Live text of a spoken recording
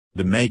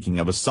The Making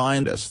of a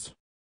Scientist.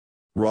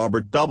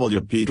 Robert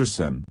W.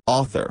 Peterson,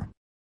 author.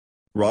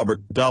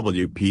 Robert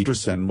W.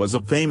 Peterson was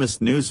a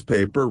famous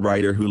newspaper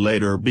writer who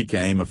later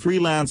became a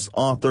freelance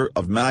author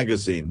of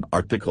magazine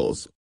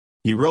articles.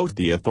 He wrote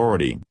The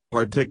Authority,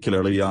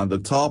 particularly on the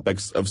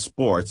topics of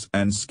sports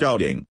and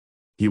scouting.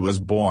 He was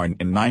born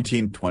in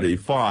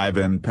 1925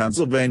 in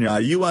Pennsylvania,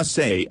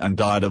 USA, and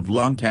died of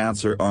lung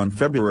cancer on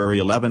February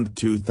 11,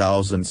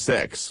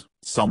 2006.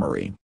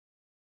 Summary.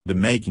 The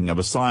Making of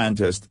a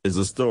Scientist is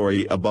a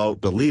story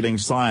about the leading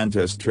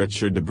scientist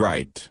Richard D.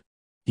 Bright.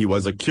 He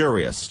was a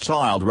curious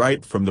child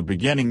right from the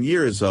beginning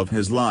years of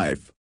his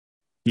life.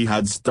 He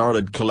had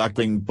started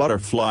collecting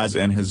butterflies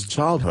in his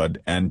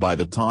childhood, and by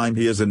the time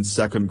he is in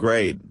second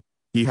grade,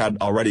 he had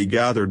already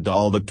gathered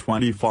all the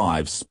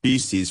 25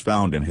 species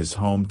found in his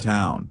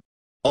hometown.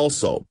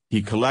 Also,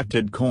 he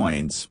collected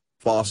coins,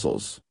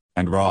 fossils,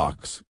 and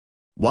rocks.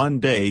 One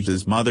day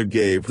his mother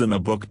gave him a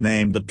book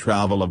named The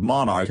Travel of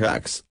Monarch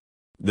X.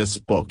 This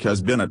book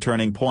has been a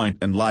turning point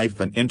in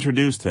life and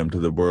introduced him to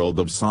the world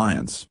of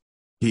science.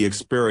 He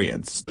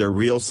experienced the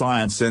real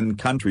science in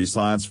country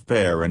science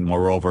fair, and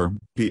moreover,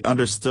 he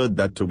understood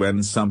that to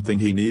win something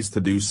he needs to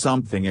do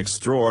something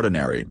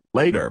extraordinary.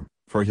 Later,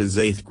 for his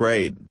 8th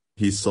grade,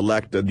 he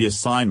selected the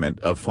assignment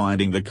of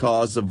finding the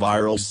cause of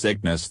viral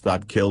sickness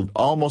that killed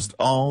almost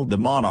all the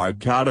monarch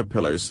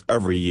caterpillars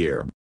every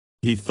year.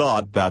 He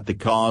thought that the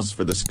cause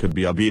for this could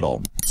be a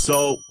beetle,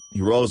 so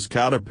he rose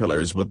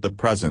caterpillars with the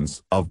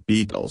presence of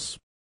beetles.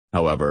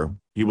 However,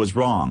 he was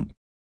wrong.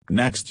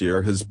 Next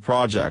year his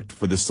project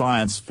for the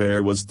science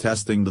fair was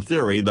testing the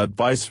theory that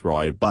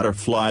viceroy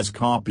butterflies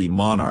copy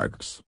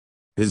monarchs.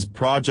 His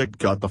project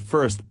got the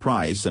first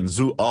prize in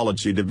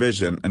zoology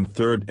division and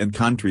 3rd in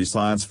country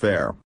science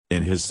fair.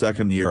 In his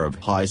 2nd year of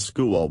high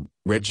school,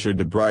 Richard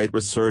D. Bright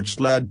research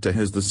led to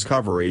his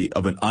discovery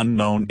of an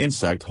unknown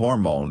insect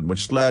hormone,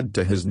 which led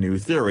to his new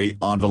theory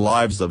on the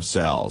lives of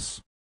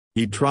cells.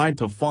 He tried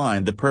to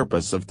find the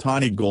purpose of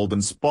tiny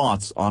golden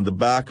spots on the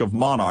back of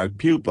monarch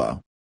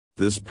pupa.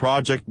 This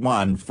project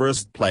won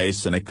first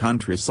place in a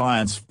country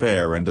science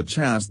fair and a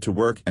chance to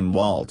work in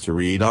Walter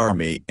Reed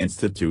Army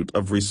Institute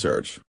of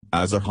Research.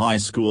 As a high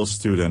school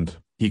student,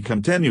 he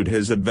continued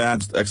his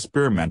advanced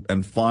experiment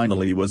and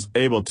finally was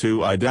able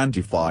to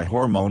identify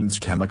hormones'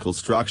 chemical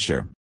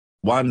structure.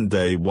 One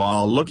day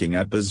while looking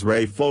at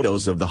X-ray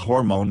photos of the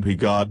hormone, he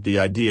got the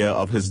idea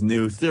of his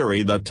new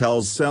theory that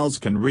tells cells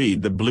can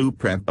read the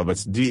blueprint of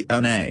its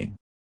DNA.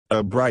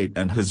 Bright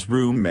and his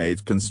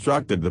roommate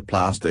constructed the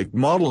plastic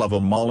model of a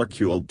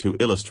molecule to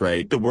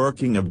illustrate the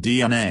working of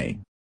DNA.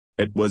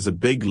 It was a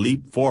big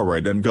leap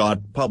forward and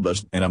got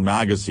published in a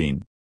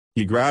magazine.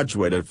 He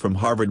graduated from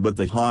Harvard with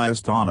the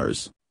highest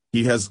honors.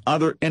 He has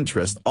other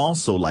interests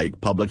also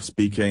like public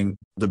speaking,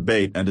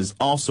 debate, and is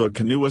also a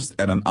canoeist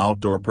and an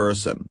outdoor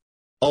person.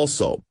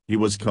 Also, he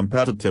was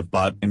competitive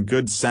but in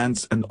good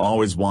sense and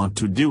always want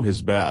to do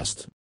his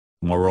best.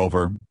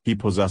 Moreover, he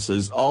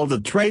possesses all the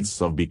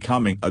traits of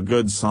becoming a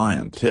good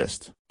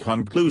scientist.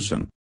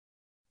 Conclusion.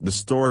 The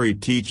story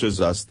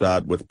teaches us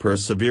that with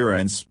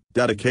perseverance,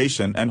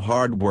 dedication and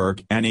hard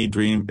work any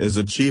dream is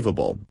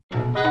achievable.